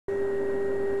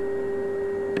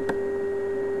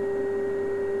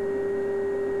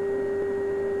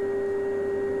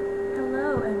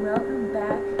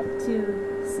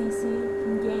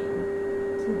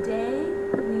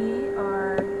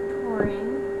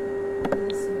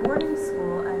boarding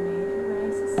school, I made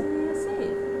my Cecelia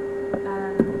save.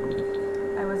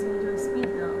 I was going to do a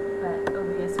speed build, but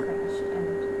OBS crashed and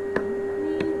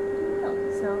we didn't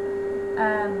build. So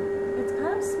it's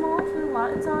kind of small for the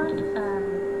lot it's on.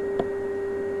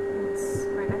 It's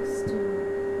right next to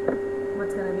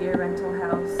what's going to be a rental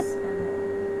house, and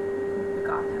then the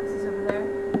goth house is over there.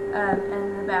 And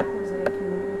in the back there's like a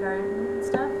community garden and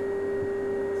stuff.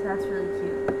 So that's really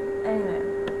cute. Anyway,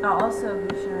 I'll also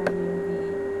be showing you the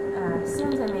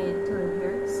Sims I made to live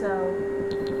here. So,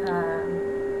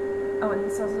 oh, and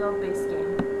this is also a base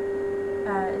game.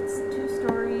 It's 2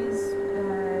 stories,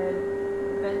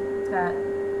 it's got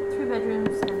 3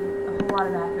 bedrooms and a whole lot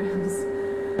of bathrooms.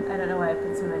 I don't know why I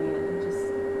put so many in. It just,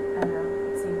 I don't know,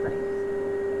 it seemed like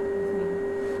the thing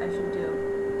I should do.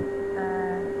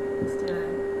 Let's do a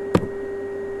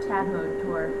tab mode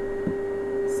tour.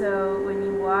 So when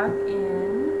you walk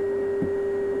in,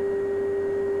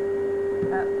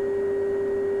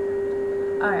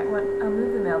 alright, I'll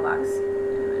move the mailbox in a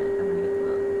minute. I'm gonna get the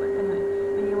little, but anyway,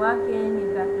 when you walk in,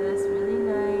 you've got this really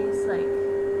nice, like,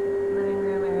 living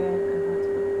room area. I don't want to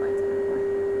put the lights on before.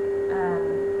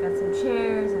 Got some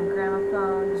chairs and a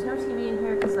gramophone. There's no TV in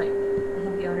here because, like, I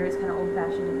think the owner is kind of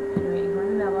old-fashioned. Anyway, you go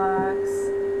in the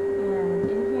mailbox, and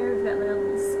in here we've got like a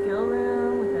little skill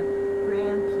room with a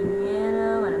grand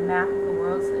piano and a map of the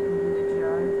world so they can do their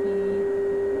geography,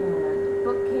 and a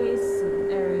bookcase, some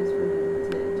areas for them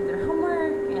to do their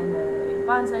homework, and a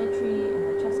bonsai tree, and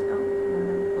a chest. Oh, one of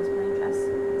them was playing chess.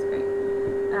 That's great.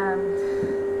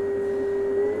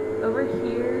 Over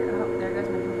here, oh, there goes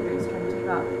my computer. It's trying to take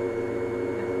off.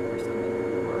 Worst computer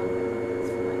in the world. It's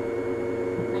from like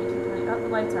 1920. Oh, the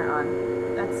lights aren't on.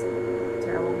 That's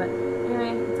terrible. But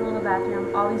anyway, it's a little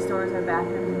bathroom. All these doors are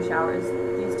bathrooms and showers.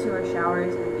 These 2 are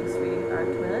showers, and these 3 are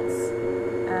toilets.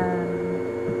 And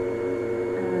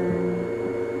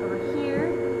over here,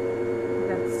 we've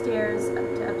got the stairs up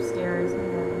to upstairs, and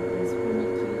then this really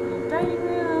cute little dining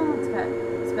room. It's got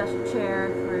a special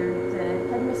chair for the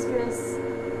headmistress.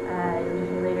 You'll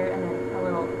hear later, and then a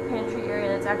little pantry area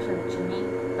that's actually the chimney,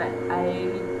 but I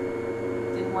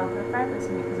didn't want to put a fireplace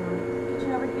in here because I wanted the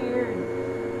kitchen over here, and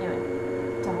anyway,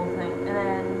 it's a whole thing. And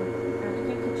then there's a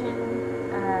cute kitchen,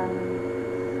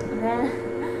 and then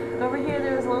over here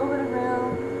there was a little bit of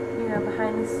room, you know,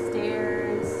 behind the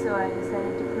stairs, so I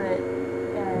decided to put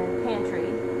a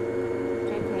pantry.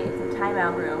 JK, it's a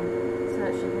timeout room, so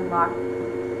that she can lock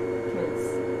kids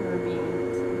who are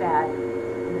being bad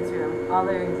in this room. All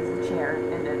there is a chair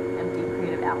and an empty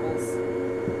crate of apples.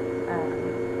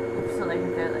 So like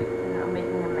if they're like, you know,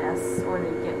 making a mess or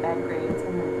they get bad grades.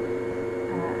 And then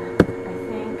I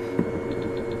think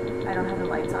I don't have the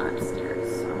lights on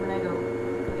upstairs, so I'm gonna go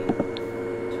quickly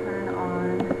turn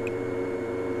on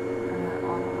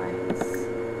all the lights.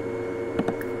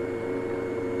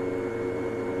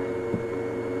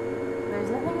 There's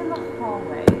nothing in the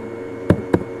hallway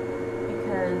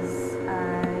because I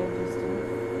just didn't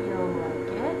feel like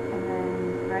it. And then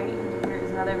right into here is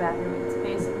another bathroom. It's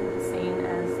basically the same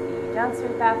as the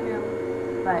downstairs bathroom,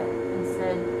 but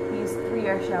instead these 3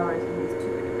 are showers and these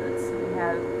 2 are toilets. So we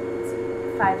have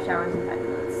 5 showers and 5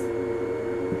 toilets.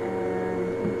 And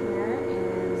in here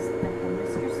is the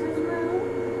headmistress's room.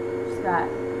 She's got a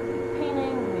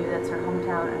painting, maybe that's her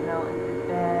hometown, I don't know, and her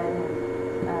bed,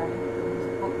 and there's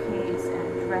a bookcase and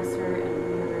a dresser and a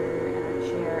mirror and a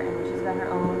chair, and she's got her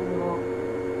own little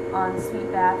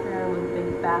ensuite bathroom with a big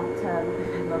bathtub.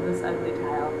 I love this ugly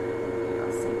tile. You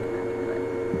know, sink in that toilet.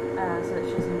 So that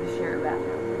she doesn't have to share a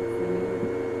bathroom with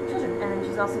the children. And then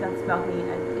she's also got this balcony.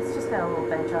 It's just got a little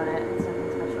bench on it. It's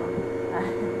nothing special.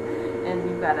 And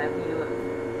you've got a view of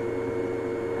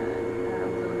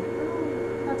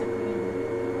lots of green.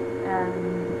 And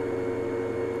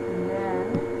then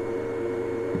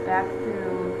back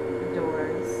through the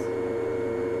doors.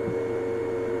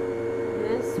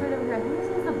 This sort of, I think this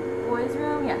is the boys'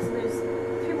 room. Yeah, so there's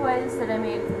 3 boys that I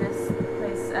made for this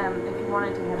place. If you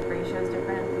wanted to have ratios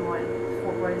different, if you wanted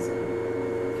 4 boys and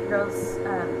 3 girls,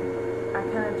 I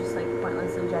kind of just like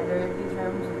pointlessly gendered these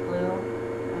rooms with blue.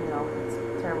 I know, it's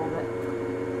terrible, but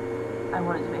I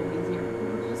wanted to make it easier for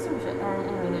people to distinguish it. And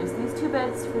anyway, there's these 2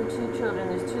 beds for 2 children.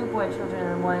 There's 2 boy children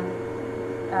and 1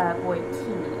 boy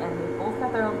teeny, and they both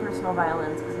got their own personal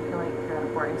violins because I feel like you're at a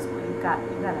boarding school. You gotta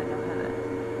know how to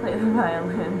play the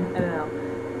violin. I don't know.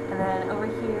 And then over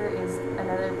here is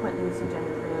another pointlessly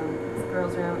gendered room. It's the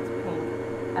girls' room. It's pink.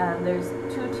 There's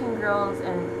 2 teen girls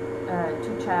and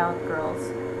 2 child girls.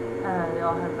 They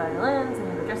all have violins and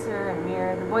have a dresser and a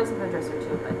mirror. The boys have a dresser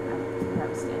too, but I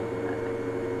was standing in front of it.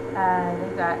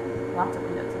 They've got lots of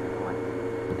windows in the one.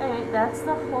 Anyway, that's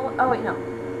the whole. Oh wait, no.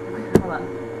 Hold on.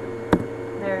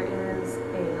 There is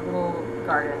a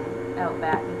garden out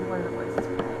back. I think one of the boys is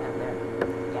playing out there.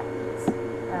 Yeah, it is.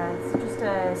 It's just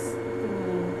a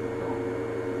thingy,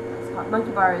 what's it called,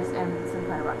 monkey bars and some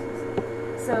planter boxes.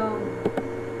 So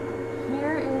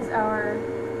here is our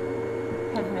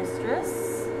headmistress.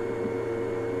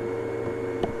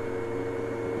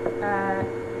 Her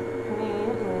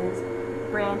name is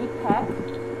Brandy Peck.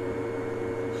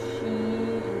 She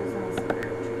is, let me see her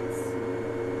traits.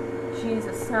 She's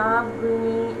a snob,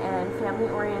 gloomy, and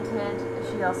family-oriented.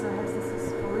 She also has this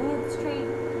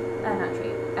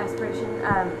aspiration.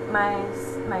 My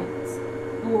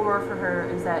lore for her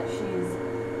is that she's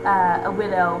a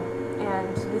widow,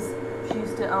 and she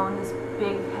used to own this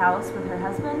big house with her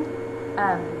husband,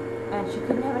 and she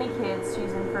couldn't have any kids.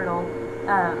 She's infertile.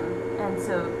 And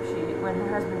so when her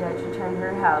husband died, she turned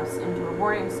her house into a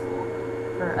boarding school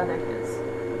for other kids.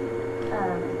 The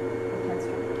cat's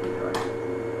trying to open the door.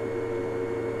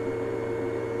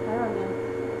 Hi, Romeo.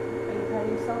 Are you proud of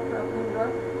yourself for opening the door?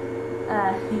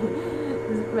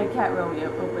 My cat Romeo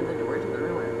opened the door to the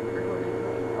room we're recording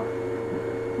right now.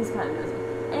 He's kind of nosy.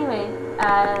 Anyway,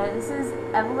 this is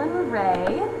Evelyn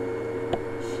Ray.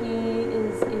 She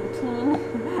is 18.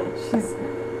 She's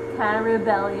kind of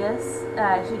rebellious.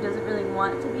 She doesn't really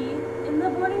want to be in the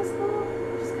boarding school.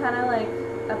 She's kind of like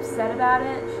upset about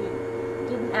it. She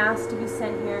didn't ask to be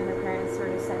sent here. Her parents sort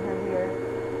of sent her here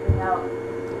without,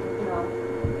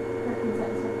 her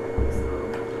consent to the boarding school.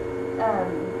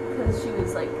 Because she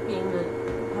was like having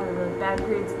really bad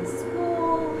grades in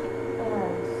school,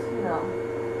 and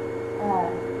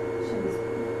she was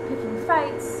picking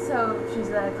fights. So she's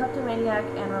a kleptomaniac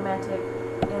and romantic,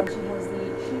 and she has the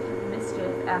chief of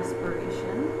mischief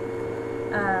aspiration.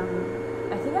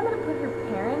 I think I'm gonna put her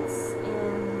parents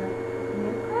in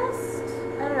Newcrest.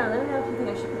 I don't know. Let me know if you think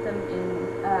I should put them in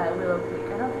Willow Creek.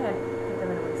 I don't think I'd put them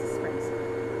in Oasis Springs.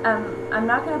 I'm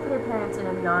not gonna put her parents in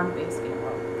a non-base game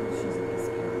world because she's a base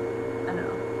game. I don't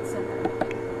know. So I'm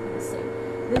gonna say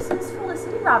this is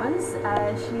Felicity Robbins.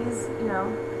 She's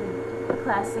the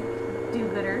classic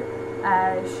do-gooder.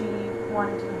 She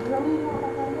wanted to be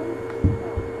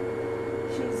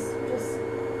She's just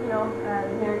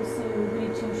Mary Sue, goody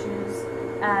two-shoes.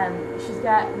 She's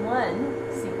got one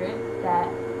secret that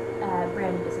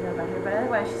Brandy doesn't know about her, but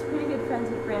otherwise she's pretty good friends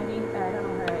with Brandy. I don't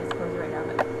know her eyes closed right now,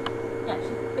 but yeah,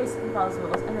 she basically follows the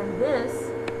rules. And then this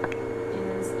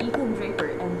is Ethan Draper,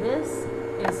 and this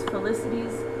is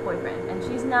Felicity's boyfriend. And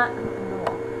she's not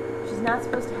she's not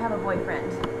supposed to have a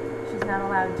boyfriend. She's not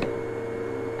allowed to.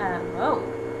 Oh,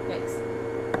 yikes.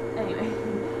 Anyway,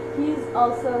 he's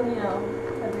also,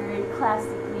 a very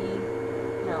classically,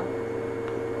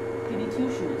 goody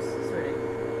two-shoes sort of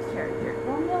character.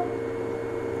 Romeo?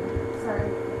 Sorry.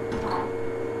 Cat.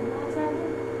 What's that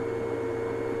again?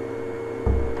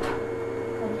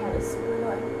 My cat is super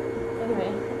annoying.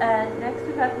 Anyway, next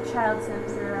we've got the child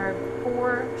sims. There are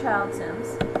 4 child sims.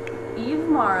 Eve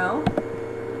Morrow.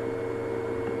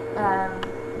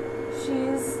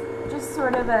 She's just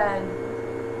sort of I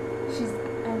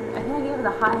think I gave her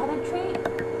the hot-headed trait.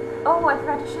 Oh, I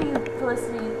forgot to show you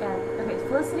Felicity. Okay,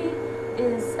 Felicity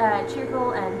is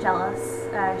cheerful and jealous.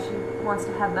 She wants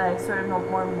to have a sort of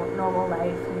more normal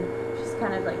life, and she's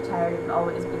kind of like tired of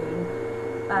always being,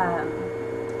 I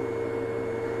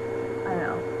don't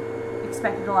know,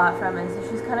 expected a lot from, and so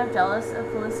she's kind of jealous of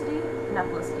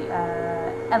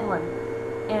Evelyn,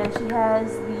 and she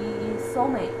has the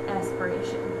soulmate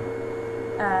aspiration.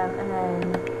 And then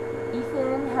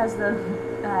Ethan has the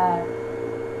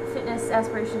fitness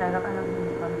aspiration. I don't know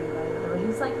about it, but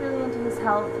he's like really into his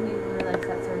health. He really likes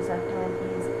that sort of stuff, and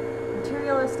he's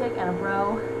materialistic and a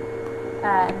bro.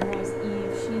 And then there's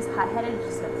Eve. She's hot-headed.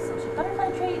 She's got the social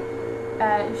butterfly trait.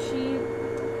 She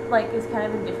is kind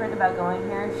of indifferent about going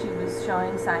here. She was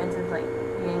showing signs of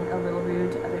being a little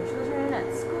rude to other children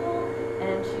at school,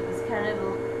 and she was kind of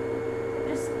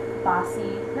just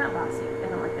bossy. Not bossy. I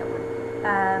don't like that word.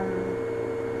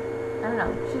 I don't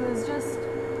know. She was just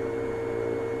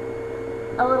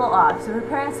a little off. So her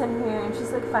parents sent her here, and she's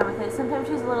fine with it. Sometimes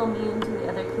she's a little mean to the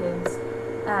other kids,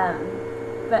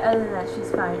 but other than that, she's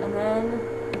fine. And then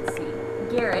let's see,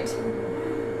 Garrett.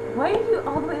 Why are you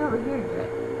all the way over here,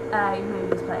 Garrett? Maybe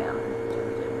he's playing on the gym.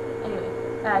 Anyway,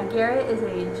 Garrett is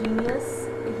a genius.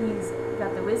 He's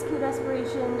got the whiz kid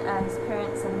aspiration. His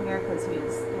parents sent him here because he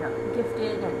was,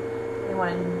 gifted, and they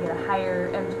wanted him to get a higher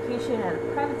education at a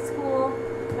private school.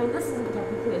 I mean, this isn't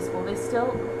technically a school. They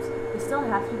still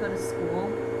have to go to school,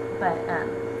 but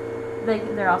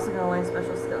they're also going to learn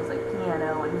special skills like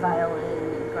piano and violin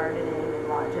and gardening and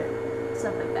logic,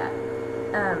 stuff like that.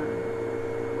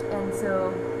 And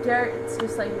so Garrett's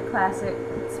just like your classic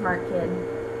smart kid.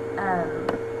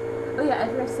 Oh yeah, I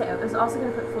forgot to say, I was also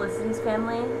going to put Felicity's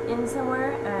family in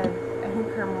somewhere. I think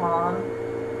her mom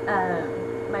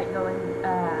might go in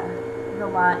the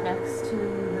lot next to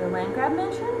the land grab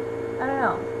mansion. I don't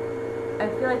know. I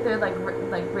feel like they're like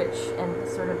rich and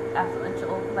sort of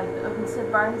affluential, like the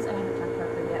Oakenstead Barnes. I haven't talked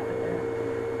about them yet, but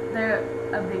they're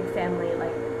a big family,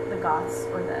 like the Goths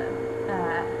or the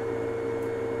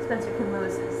Spencer Kim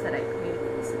Lewis's that I created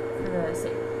for the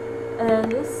state. And then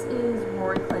this is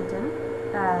Rory Clinton.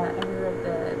 I really like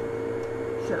the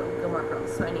show Gilmore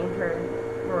Girls, so I named her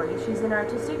Rory. She's an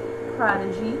artistic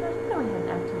prodigy. I didn't know we had an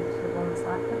acting table in this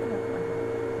lot.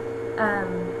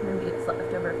 Maybe it's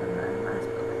left over from the last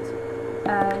buildings.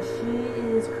 She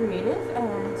is creative,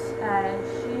 and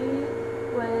she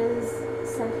was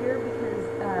sent here because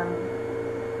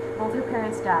both her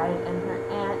parents died, and her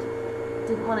aunt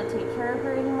didn't want to take care of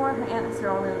her anymore. Her aunt is her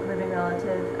only living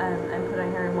relative. I'm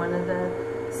putting her in one of the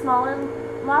smaller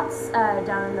lots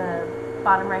down in the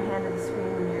bottom right hand of the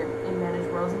screen when you're in Managed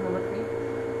Worlds in Willow Creek.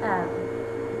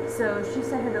 So she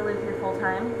sent her to live here full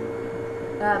time.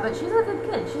 But she's a good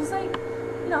kid. She's like,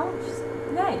 you know, she's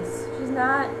nice. She's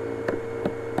not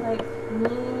like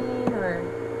mean or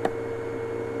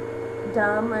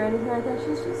dumb or anything like that.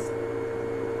 She's just,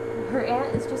 her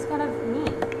aunt is just kind of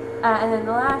mean. And then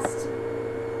the last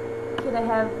kid I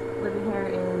have living here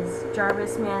is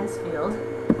Jarvis Mansfield.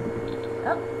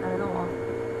 Oh, out of the wall.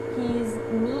 He's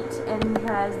neat and he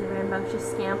has the rambunctious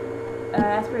scamp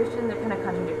aspiration. They're kind of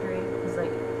contradictory. He's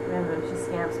like, rambunctious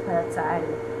scamps play outside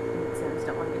and Sims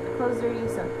don't want to get their clothes dirty.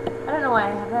 So I don't know why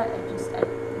I have that.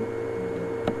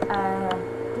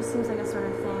 Just seems like a sort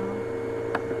of thing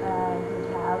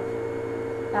he'd have.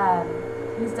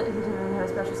 He doesn't really have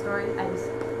a special story. I just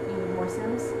needed more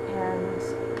Sims, and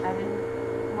I didn't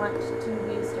want to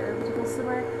be a stereotypical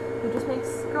Simmer who just makes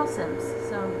girl Sims.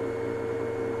 So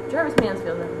Jarvis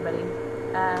Mansfield, everybody.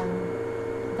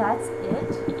 That's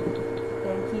it.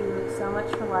 Thank you so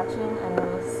much for watching, and I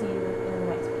will see you